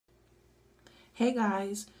Hey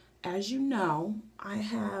guys, as you know, I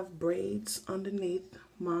have braids underneath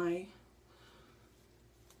my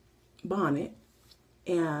bonnet,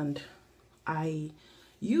 and I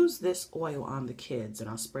use this oil on the kids, and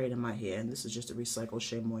I'll spray it in my hair. And this is just a recycled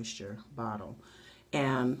Shea Moisture bottle.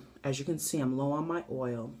 And as you can see, I'm low on my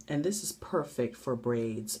oil, and this is perfect for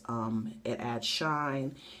braids. It adds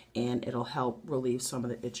shine, and it'll help relieve some of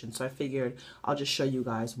the itching. So I figured I'll just show you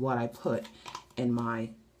guys what I put in my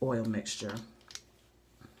oil mixture.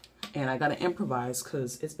 And I gotta improvise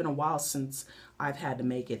because it's been a while since I've had to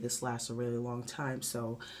make it. This lasts a really long time,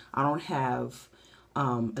 so I don't have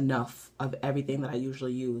enough of everything that I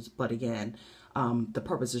usually use. But again, the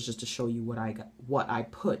purpose is just to show you what I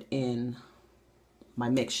put in my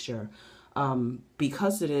mixture.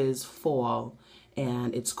 Because it is fall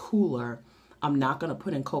and it's cooler, I'm not gonna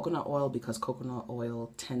put in coconut oil because coconut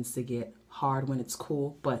oil tends to get hard when it's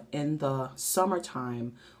cool. But in the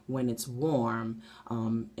summertime, when it's warm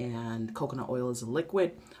and coconut oil is a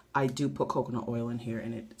liquid, I do put coconut oil in here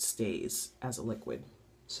and it stays as a liquid.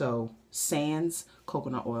 So sans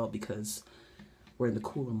coconut oil because we're in the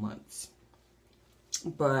cooler months.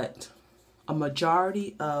 But a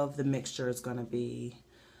majority of the mixture is going to be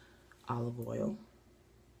olive oil.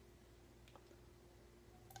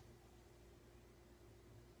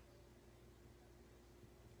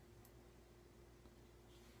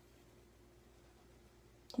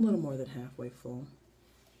 A little more than halfway full.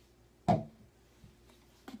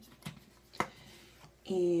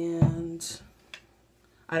 And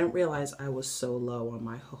I didn't realize I was so low on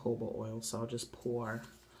my jojoba oil, so I'll just pour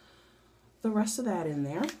the rest of that in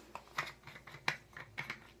there.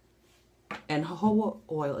 And jojoba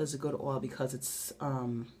oil is a good oil because it's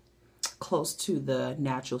close to the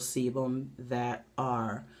natural sebum that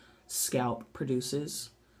our scalp produces.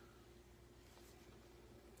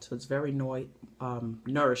 So it's very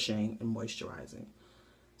nourishing and moisturizing.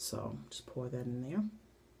 So just pour that in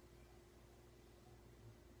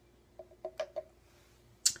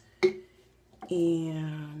there.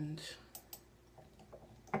 And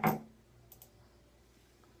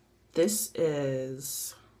this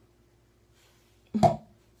is,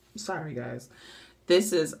 sorry guys,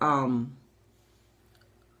 this is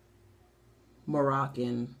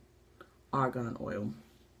Moroccan argan oil.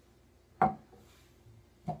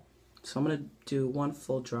 So I'm going to do one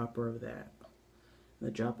full dropper of that.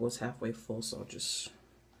 The dropper was halfway full, so I'll just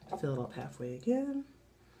fill it up halfway again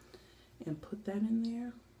and put that in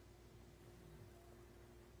there.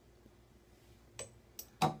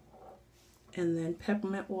 And then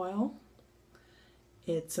peppermint oil.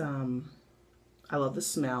 It's, I love the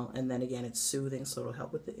smell, and then again, it's soothing, so it'll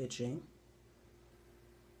help with the itching.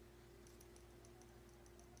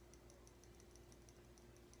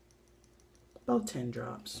 About 10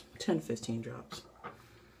 drops, 10 to 15 drops.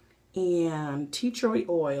 And tea tree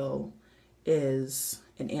oil is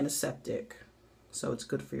an antiseptic, so it's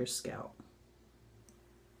good for your scalp.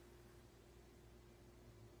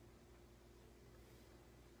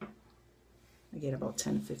 Again, about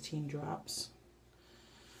 10 to 15 drops.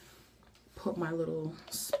 Put my little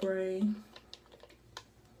spray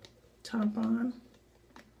top on.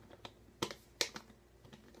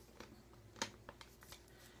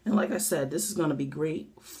 And like I said, this is going to be great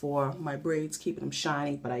for my braids, keeping them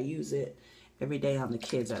shiny, but I use it every day on the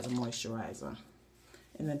kids as a moisturizer.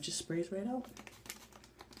 And then it just sprays right out.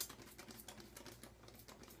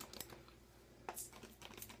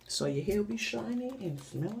 So your hair will be shiny and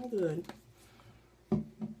smell good.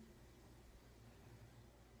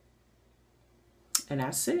 And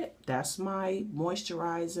that's it. That's my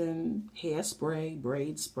moisturizing hairspray,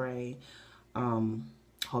 braid spray.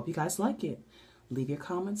 Hope you guys like it. Leave your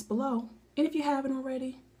comments below. And if you haven't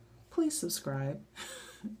already, please subscribe.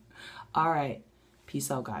 All right.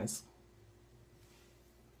 Peace out, guys.